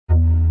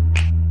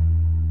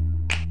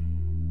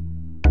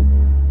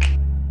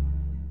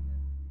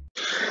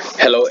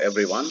Hello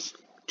everyone.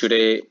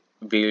 Today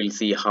we will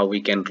see how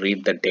we can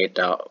read the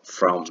data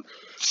from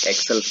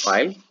Excel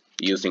file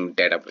using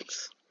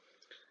Databricks.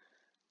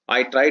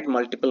 I tried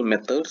multiple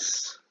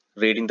methods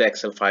reading the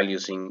Excel file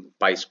using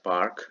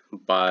PySpark,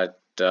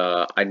 but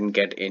I didn't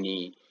get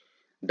any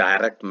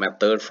direct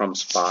method from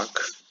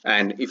Spark.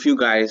 And if you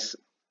guys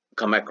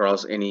come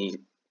across any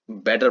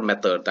better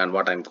method than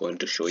what I'm going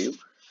to show you,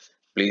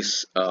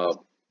 please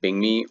ping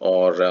me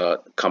or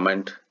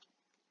comment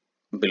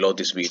below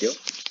this video,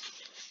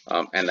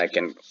 and I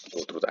can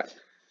go through that.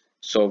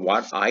 So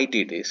what I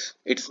did is,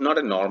 it's not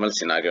a normal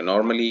scenario.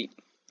 Normally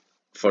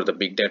for the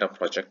big data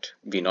project,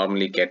 we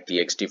normally get the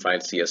XT file,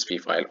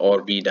 CSV file,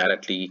 or we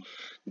directly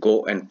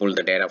go and pull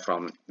the data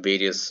from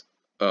various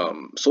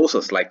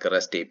sources like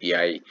REST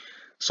API,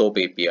 SOAP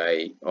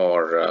API,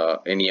 or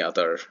any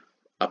other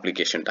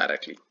application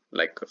directly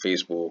like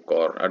Facebook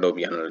or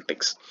Adobe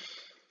Analytics.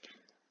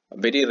 A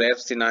very rare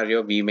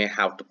scenario, we may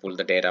have to pull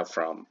the data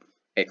from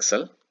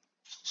Excel.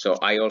 So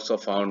I also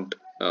found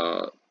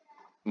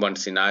one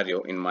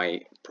scenario in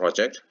my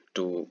project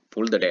to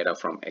pull the data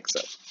from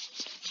Excel.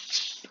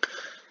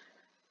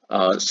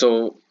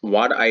 So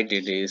what I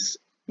did is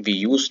we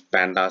used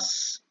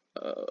pandas,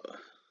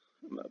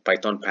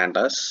 Python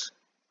pandas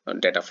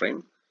data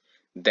frame,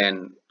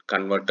 then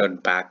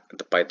converted back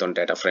the Python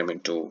data frame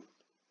into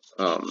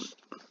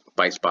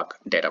PySpark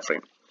data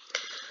frame.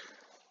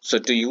 So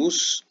to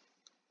use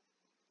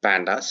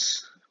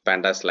pandas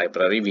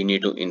library, we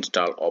need to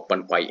install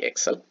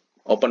OpenPyXL.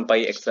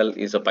 OpenPyXL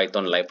is a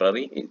Python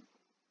library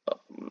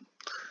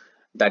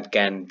that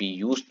can be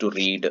used to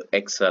read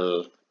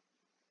XLSX,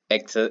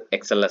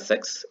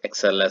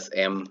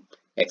 XLSM,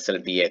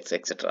 XLDX,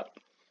 etc.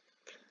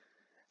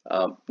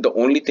 The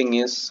only thing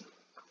is,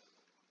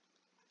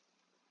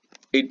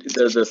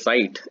 its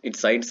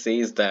site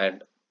says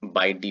that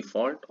by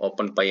default,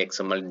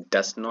 OpenPyXML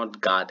does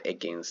not guard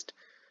against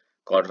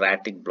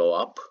quadratic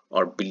blowup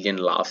or billion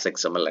laughs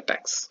XML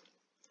attacks.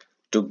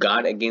 To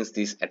guard against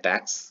these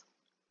attacks,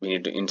 we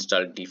need to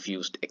install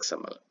diffused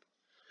XML.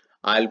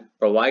 I'll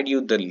provide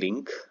you the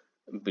link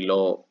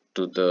below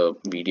to the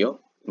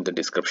video in the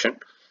description,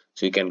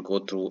 so you can go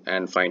through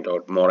and find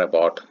out more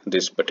about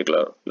this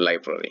particular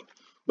library.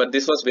 But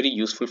this was very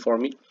useful for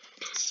me.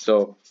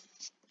 So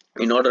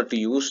in order to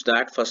use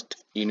that,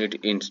 first you need to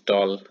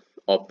install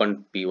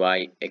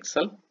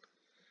OpenPyXL.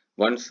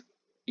 Once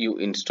you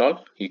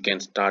install, you can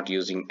start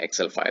using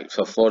Excel file.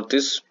 So for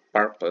this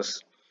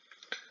purpose,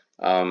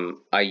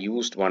 I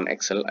used one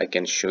Excel. I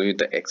can show you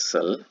the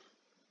Excel.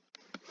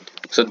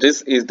 So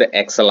this is the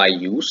Excel I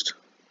used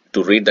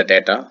to read the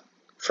data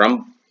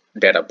from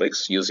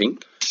Databricks using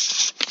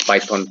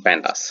Python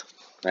pandas,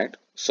 right?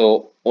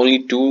 So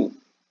only two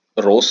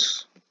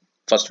rows.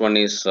 First one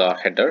is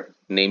header,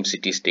 name,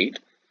 city, state,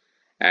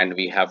 and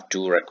we have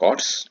two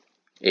records,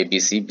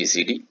 ABC,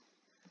 BCD,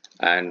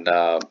 and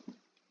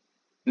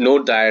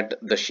note that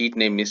the sheet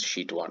name is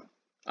sheet 1.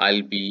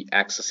 I'll be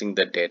accessing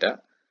the data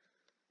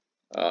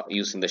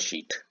using the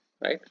sheet,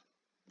 right?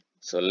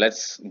 So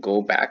let's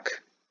go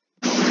back.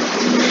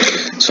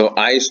 So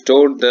I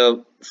stored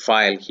the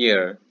file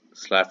here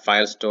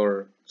 /file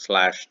store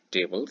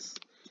 /tables.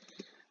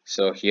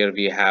 So here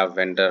we have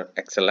vendor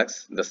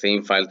XLX, the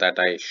same file that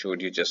I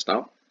showed you just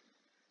now.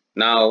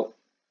 Now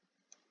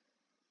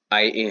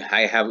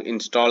I have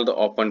installed the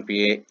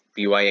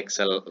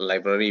OpenPyXL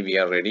library. We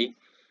are ready.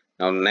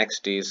 Now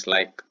next is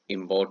like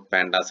import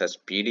pandas as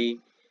PD.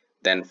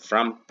 Then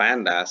from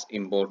pandas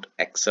import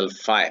Excel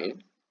file.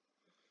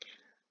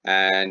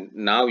 And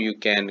now you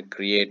can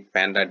create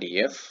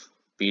panda.df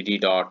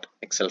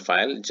pd.excel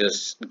file.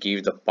 Just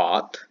give the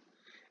path,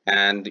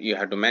 and you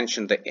have to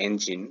mention the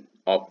engine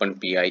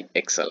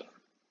OpenPyXL.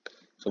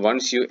 So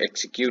once you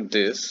execute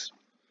this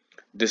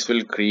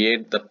will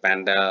create the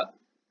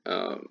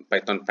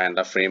Python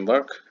panda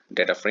framework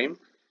data frame,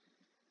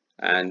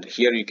 and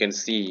here you can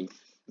see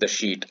the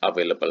sheet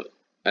available.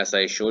 As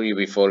I showed you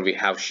before, we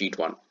have sheet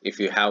 1.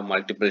 If you have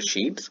multiple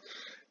sheets,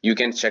 you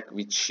can check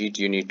which sheet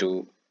you need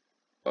to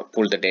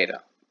pull the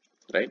data,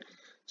 right?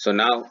 So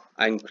now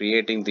I'm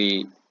creating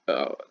the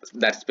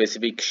that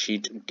specific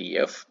sheet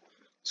df.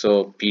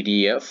 So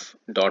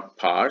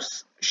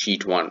pdf.parse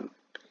sheet 1.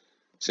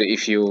 So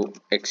if you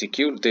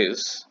execute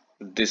this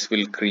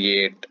will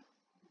create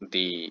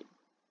the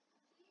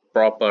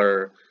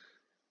proper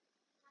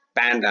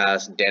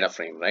pandas data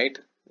frame, right?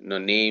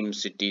 Name,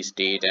 city,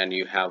 state, and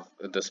you have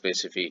the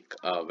specific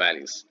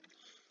values.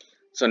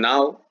 So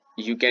now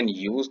you can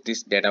use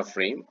this data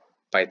frame,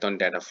 Python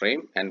data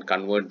frame, and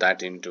convert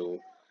that into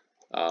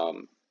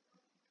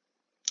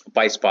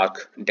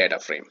PySpark data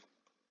frame.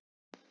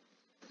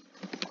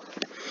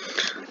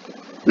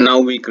 Now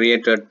we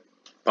created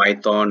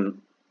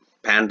Python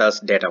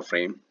pandas data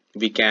frame.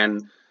 We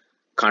can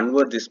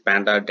convert this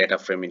panda data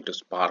frame into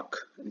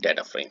Spark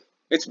data frame.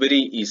 It's very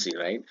easy,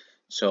 right?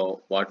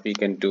 So what we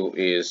can do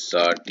is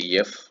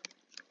df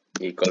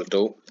equal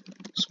to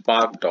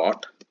spark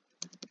dot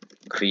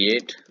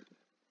create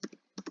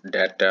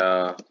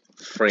data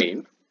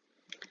frame.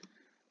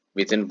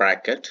 Within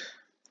bracket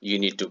you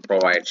need to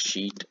provide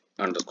sheet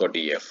underscore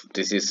df.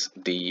 This is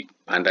the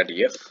panda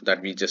df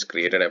that we just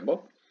created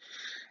above,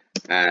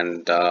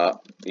 and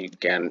you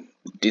can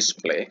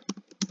display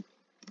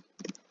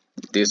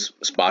this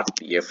spark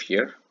df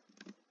here.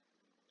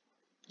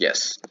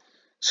 Yes,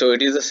 so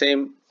it is the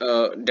same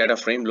data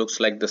frame, looks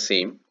like the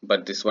same,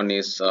 but this one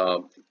is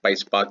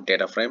PySpark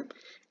data frame,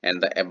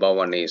 and the above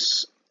one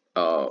is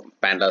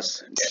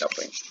pandas data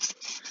frame.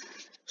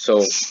 So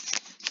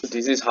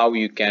this is how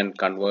you can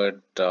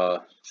convert,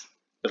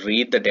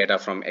 read the data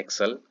from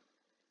Excel,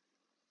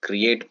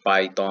 create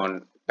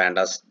Python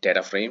pandas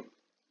data frame,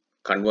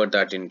 convert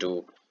that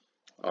into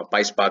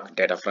PySpark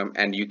data frame,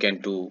 and you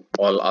can do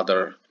all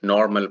other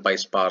normal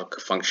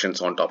PySpark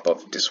functions on top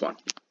of this one.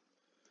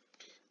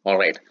 All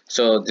right,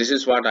 so this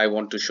is what I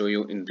want to show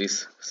you in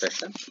this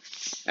session,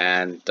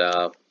 and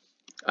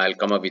I'll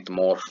come up with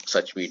more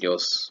such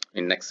videos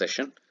in next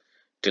session.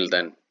 Till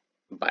then,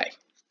 bye.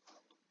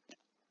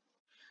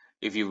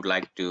 If you would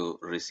like to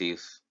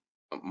receive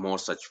more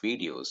such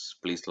videos,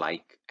 please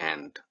like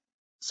and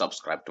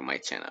subscribe to my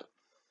channel.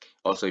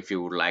 Also, if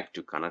you would like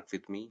to connect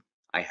with me,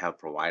 I have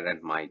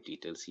provided my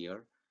details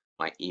here,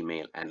 my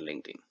email and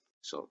LinkedIn.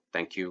 So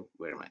thank you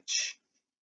very much.